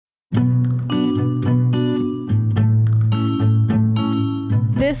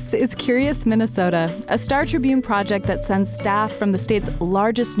This is Curious Minnesota, a Star Tribune project that sends staff from the state's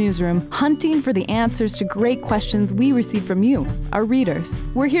largest newsroom hunting for the answers to great questions we receive from you, our readers.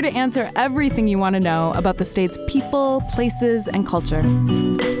 We're here to answer everything you want to know about the state's people, places, and culture.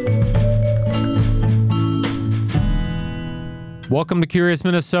 Welcome to Curious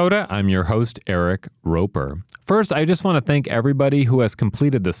Minnesota. I'm your host, Eric Roper. First, I just want to thank everybody who has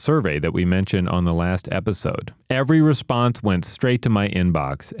completed the survey that we mentioned on the last episode. Every response went straight to my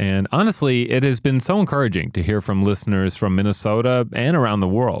inbox, and honestly, it has been so encouraging to hear from listeners from Minnesota and around the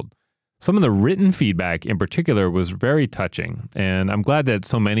world. Some of the written feedback in particular was very touching, and I'm glad that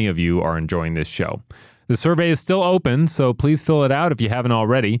so many of you are enjoying this show. The survey is still open, so please fill it out if you haven't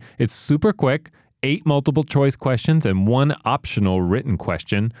already. It's super quick. 8 multiple choice questions and 1 optional written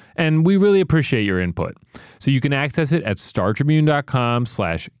question, and we really appreciate your input. So you can access it at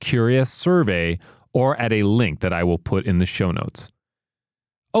startribune.com/curious survey or at a link that I will put in the show notes.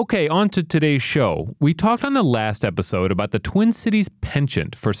 Okay, on to today's show. We talked on the last episode about the Twin Cities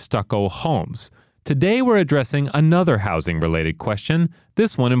penchant for stucco homes. Today we're addressing another housing-related question,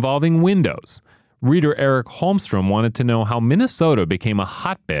 this one involving windows. Reader Eric Holmstrom wanted to know how Minnesota became a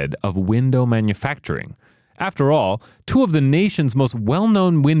hotbed of window manufacturing. After all, 2 of the nation's most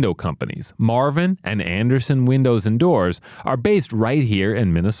well-known window companies, Marvin and Andersen Windows and Doors, are based right here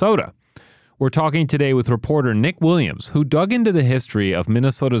in Minnesota. We're talking today with reporter Nick Williams, who dug into the history of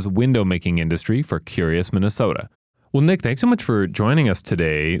Minnesota's window-making industry for Curious Minnesota. Well, Nick, thanks so much for joining us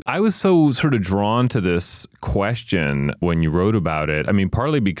today. I was so sort of drawn to this question when you wrote about it. I mean,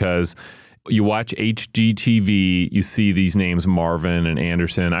 partly because you watch HGTV, you see these names, Marvin and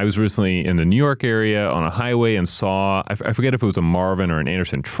Andersen. I was recently in the New York area on a highway and saw, I forget if it was a Marvin or an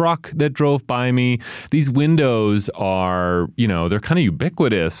Andersen truck that drove by me. These windows are, they're kind of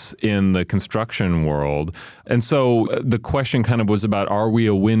ubiquitous in the construction world. And so the question kind of was about, are we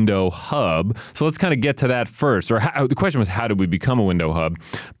a window hub? So let's kind of get to that first. The question was, how did we become a window hub?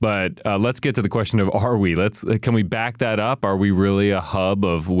 But let's get to the question of, are we? Can we back that up? Are we really a hub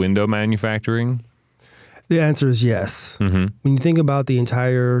of window manufacturing? The answer is yes. Mm-hmm. When you think about the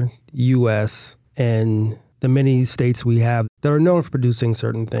entire U.S. and the many states we have that are known for producing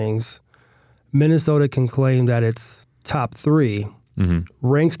certain things, Minnesota can claim that it's top 3,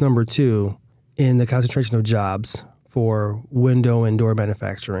 ranks number 2 in the concentration of jobs for window and door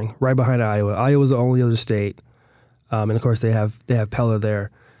manufacturing, right behind Iowa. Iowa's the only other state, and of course they have Pella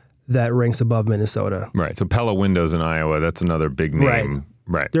there, that ranks above Minnesota. Right, so Pella Windows in Iowa, that's another big name.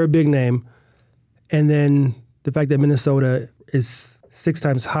 Right. They're a big name. And then the fact that Minnesota is 6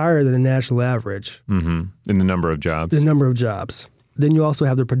 times higher than the national average. Mm-hmm. In the number of jobs. The number of jobs. Then you also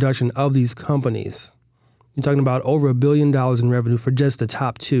have the production of these companies. You're talking about over $1 billion in revenue for just the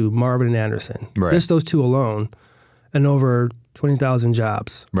top 2, Marvin and Andersen. Right. Just those 2 alone, and over 20,000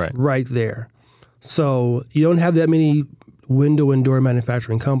 jobs. Right there. So you don't have that many window and door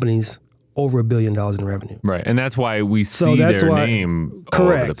manufacturing companies over $1 billion in revenue. Right, and that's why we see their name all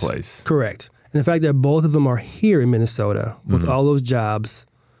over the place. Correct. And the fact that both of them are here in Minnesota with all those jobs,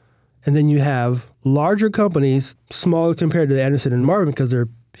 and then you have larger companies, smaller compared to the Andersen and Marvin because they're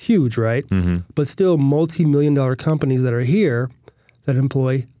huge, right? Mm-hmm. But still multi-million-dollar companies that are here that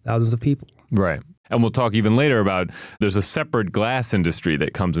employ thousands of people. Right. And we'll talk even later about there's a separate glass industry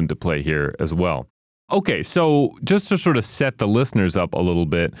that comes into play here as well. Okay, so just to sort of set the listeners up a little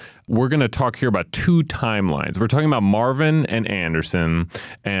bit, we're going to talk here about 2 timelines. We're talking about Marvin and Andersen,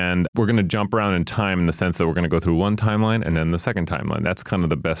 and we're going to jump around in time in the sense that we're going to go through one timeline and then the second timeline. That's kind of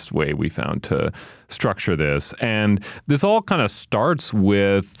the best way we found to structure this. And this all kind of starts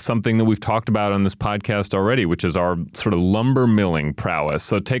with something that we've talked about on this podcast already, which is our sort of lumber milling prowess.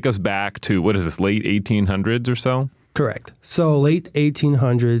 So take us back to, what is this, late 1800s or so? Correct. So late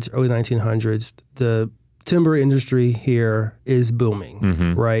 1800s, early 1900s, the timber industry here is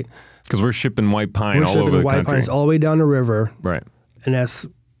booming, right? Because we're shipping white pine all over the country. We're shipping white pines all the way down the river. Right. And that's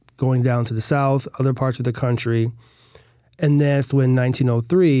going down to the south, other parts of the country. And that's when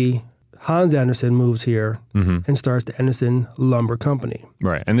 1903, Hans Andersen moves here and starts the Andersen Lumber Company.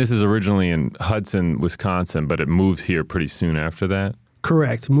 Right. And this is originally in Hudson, Wisconsin, but it moves here pretty soon after that?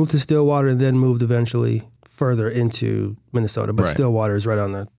 Correct. Moved to Stillwater and then moved eventually further into Minnesota. But Stillwater is right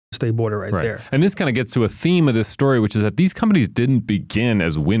on the state border right there. And this kind of gets to a theme of this story, which is that these companies didn't begin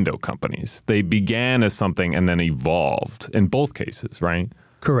as window companies. They began as something and then evolved in both cases, right?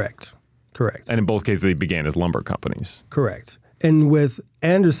 Correct. And in both cases, they began as lumber companies. Correct. And with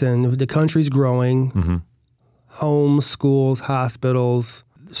Andersen, the country's growing, homes, schools, hospitals,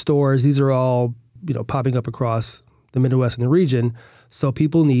 stores, these are all, popping up across the Midwest and the region. So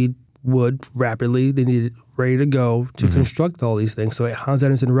people need wood rapidly. They need it ready to go to construct all these things. So Hans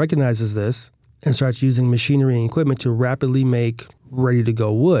Andersen recognizes this and starts using machinery and equipment to rapidly make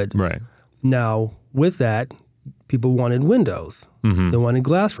ready-to-go wood. Right. Now, with that, people wanted windows. They wanted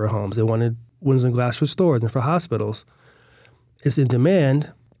glass for homes. They wanted windows and glass for stores and for hospitals. It's in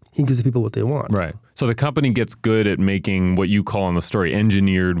demand. He gives the people what they want. Right. So the company gets good at making what you call in the story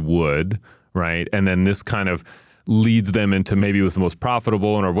engineered wood, right? And then this kind of leads them into maybe it was the most profitable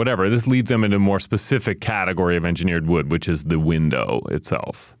or whatever. This leads them into a more specific category of engineered wood, which is the window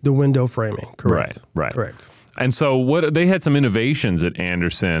itself. The window framing, correct. Right. Correct. And so they had some innovations at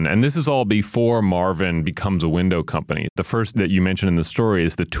Andersen, and this is all before Marvin becomes a window company. The first that you mentioned in the story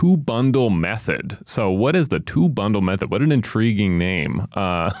is the two-bundle method. So what is the two-bundle method? What an intriguing name.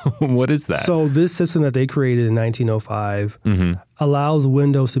 What is that? So this system that they created in 1905 allows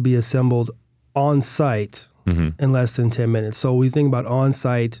windows to be assembled on site in less than 10 minutes. So we think about on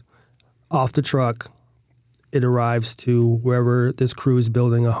site, off the truck, it arrives to wherever this crew is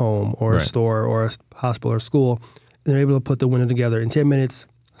building a home or a store or a hospital or school. And they're able to put the window together in 10 minutes,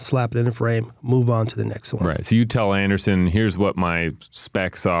 slap it in a frame, move on to the next one. Right. So you tell Andersen, here's what my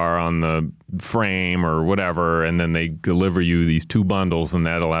specs are on the frame or whatever, and then they deliver you these two bundles, and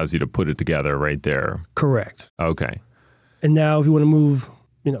that allows you to put it together right there. Correct. Okay. And now if you want to move,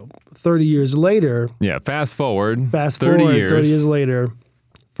 30 years later. Yeah, fast forward 30 years later.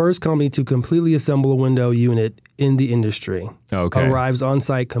 First company to completely assemble a window unit in the industry. Okay. Arrives on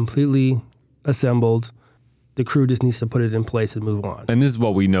site completely assembled. The crew just needs to put it in place and move on. And this is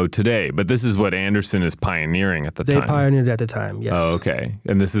what we know today, but this is what Andersen is pioneering at the time. They pioneered at the time, yes. Oh, okay.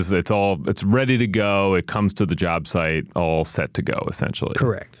 And it's ready to go. It comes to the job site, all set to go, essentially.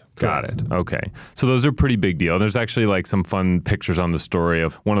 Correct. Got it. Okay. So those are pretty big deal. There's actually like some fun pictures on the story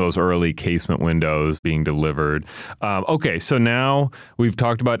of one of those early casement windows being delivered. Okay. So now we've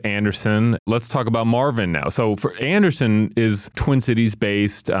talked about Andersen. Let's talk about Marvin now. So for Andersen is Twin Cities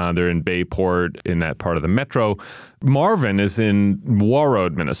based. They're in Bayport in that part of the metro. Marvin is in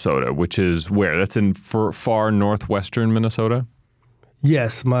Warroad, Minnesota, which is where? That's in far northwestern Minnesota?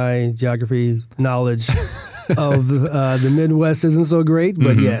 Yes. My geography knowledge of the Midwest isn't so great,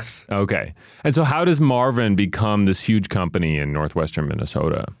 but yes. Okay. And so how does Marvin become this huge company in northwestern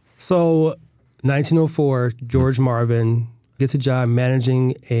Minnesota? So 1904, George Marvin gets a job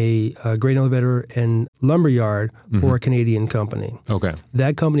managing a grain elevator and lumber yard for a Canadian company. Okay.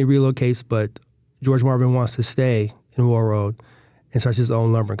 That company relocates, but George Marvin wants to stay in Warroad and starts his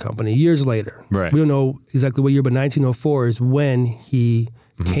own lumber company years later. Right. We don't know exactly what year, but 1904 is when he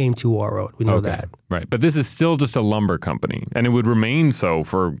came to Warroad. We know that. Right. But this is still just a lumber company, and it would remain so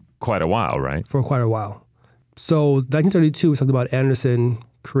for quite a while, right? For quite a while. So 1932, we talked about Andersen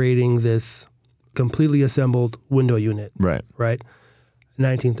creating this completely assembled window unit. Right.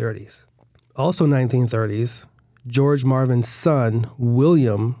 1930s. Also 1930s, George Marvin's son,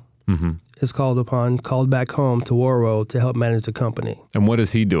 William, is called back home to Warroad to help manage the company. And what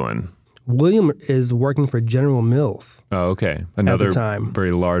is he doing? William is working for General Mills. Oh, okay. Another at the time.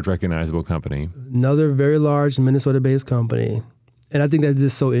 Very large, recognizable company. Another very large Minnesota-based company. And I think that's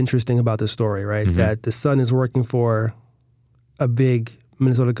just so interesting about this story, right? That the son is working for a big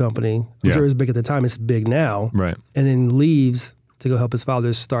Minnesota company. I'm sure it was big at the time. It's big now. Right. And then leaves to go help his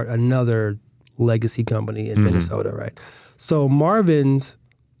father start another legacy company in Minnesota, right? So Marvin's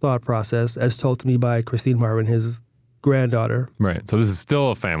thought process, as told to me by Christine Marvin, his granddaughter. Right. So this is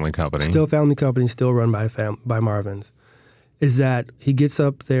still a family company. Still a family company, still run by Marvin's. Is that he gets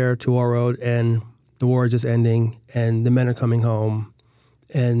up there to Warroad and the war is just ending and the men are coming home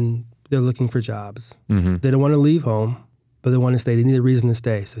and they're looking for jobs. They don't want to leave home, but they want to stay. They need a reason to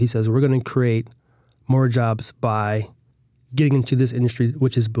stay. So he says, we're going to create more jobs by getting into this industry,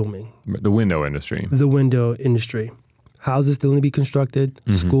 which is booming. The window industry. The window industry. Houses still need to be constructed.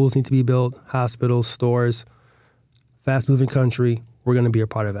 Schools need to be built. Hospitals, stores. Fast-moving country. We're going to be a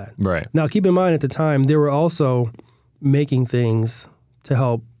part of that. Right. Now, keep in mind, at the time, they were also making things to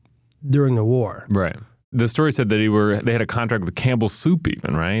help during the war. Right. The story said that they had a contract with Campbell's Soup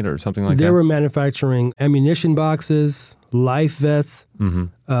even, right? Or something like that? They were manufacturing ammunition boxes, life vests,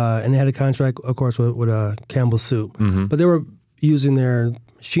 and they had a contract, of course, with Campbell's Soup. But they were using their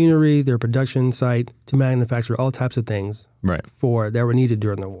machinery, their production site to manufacture all types of things that were needed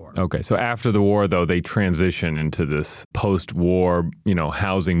during the war. Okay, so after the war, though, they transitioned into this post-war,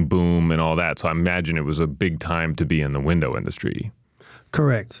 housing boom and all that. So I imagine it was a big time to be in the window industry.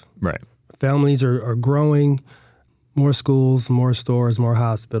 Correct. Right. Families are growing, more schools, more stores, more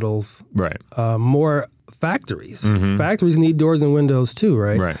hospitals. Right. More factories. Factories need doors and windows too,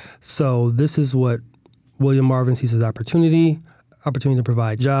 right? Right. So this is what William Marvin sees as opportunity. opportunity to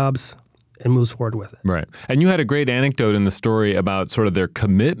provide jobs and moves forward with it. Right. And you had a great anecdote in the story about sort of their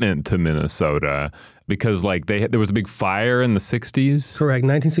commitment to Minnesota because there was a big fire in the 60s. Correct.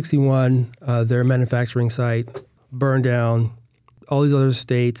 1961, their manufacturing site burned down. All these other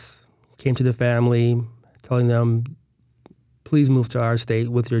states came to the family telling them, please move to our state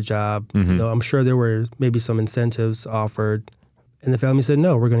with your job. Mm-hmm. I'm sure there were maybe some incentives offered. And the family said,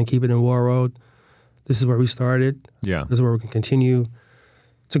 no, we're going to keep it in War Road. This is where we started. Yeah. This is where we can continue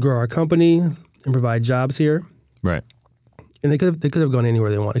to grow our company and provide jobs here. Right. And they could have gone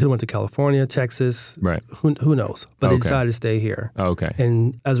anywhere they want. They could have went to California, Texas. Right. Who knows? But Okay. they decided to stay here. Okay.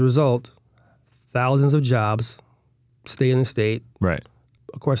 And as a result, thousands of jobs stay in the state. Right.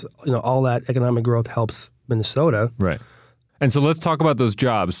 Of course, all that economic growth helps Minnesota. Right. And so let's talk about those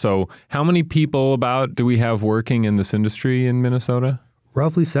jobs. So how many people about do we have working in this industry in Minnesota?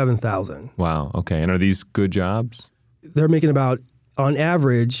 Roughly 7,000. Wow. Okay. And are these good jobs? They're making about, on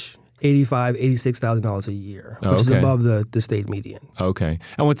average, $85,000, $86,000 a year, which is Okay. above the state median. Okay.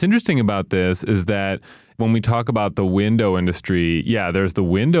 And what's interesting about this is that when we talk about the window industry, there's the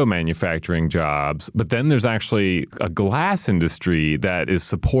window manufacturing jobs, but then there's actually a glass industry that is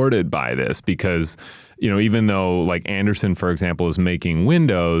supported by this because, even though like Andersen, for example, is making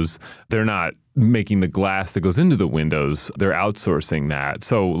windows, they're not making the glass that goes into the windows. They're outsourcing that.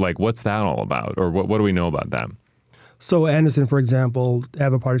 So what's that all about? Or what do we know about them? So Andersen, for example,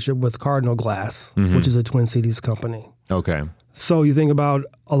 have a partnership with Cardinal Glass, which is a Twin Cities company. Okay. So you think about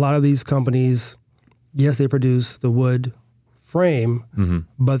a lot of these companies, yes, they produce the wood frame,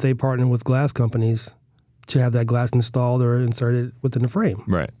 but they partner with glass companies to have that glass installed or inserted within the frame.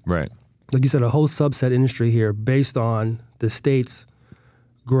 Right. Like you said, a whole subset industry here based on the state's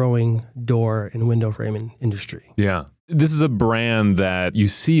growing door and window framing industry. Yeah. This is a brand that you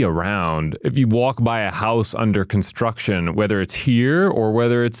see around. If you walk by a house under construction, whether it's here or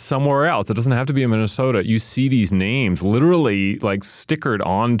whether it's somewhere else, it doesn't have to be in Minnesota. You see these names literally stickered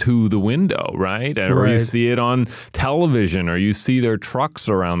onto the window, right? Or you see it on television or you see their trucks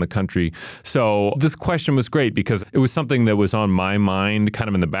around the country. So this question was great because it was something that was on my mind, kind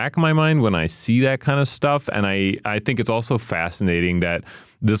of in the back of my mind when I see that kind of stuff. And I think it's also fascinating that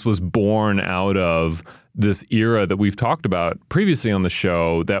this was born out of this era that we've talked about previously on the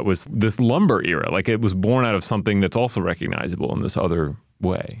show that was this lumber era. It was born out of something that's also recognizable in this other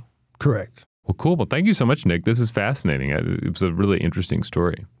way. Correct. Well, cool. Well, thank you so much, Nick. This is fascinating. It was a really interesting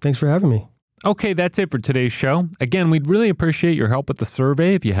story. Thanks for having me. Okay, that's it for today's show. Again, we'd really appreciate your help with the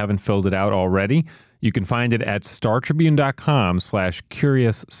survey if you haven't filled it out already. You can find it at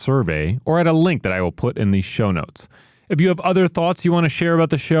startribune.com/curious survey or at a link that I will put in the show notes. If you have other thoughts you want to share about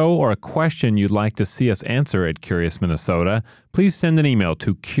the show or a question you'd like to see us answer at Curious Minnesota, please send an email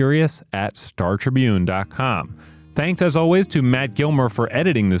to curious@startribune.com. Thanks, as always, to Matt Gilmer for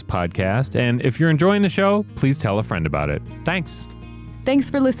editing this podcast. And if you're enjoying the show, please tell a friend about it. Thanks.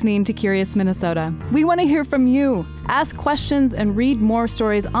 Thanks for listening to Curious Minnesota. We want to hear from you. Ask questions and read more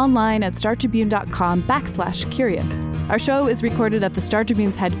stories online at startribune.com/curious. Our show is recorded at the Star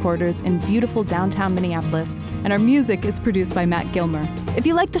Tribune's headquarters in beautiful downtown Minneapolis, and our music is produced by Matt Gilmer. If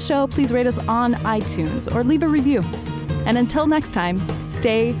you like the show, please rate us on iTunes or leave a review. And until next time,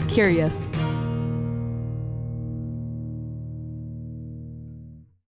 stay curious.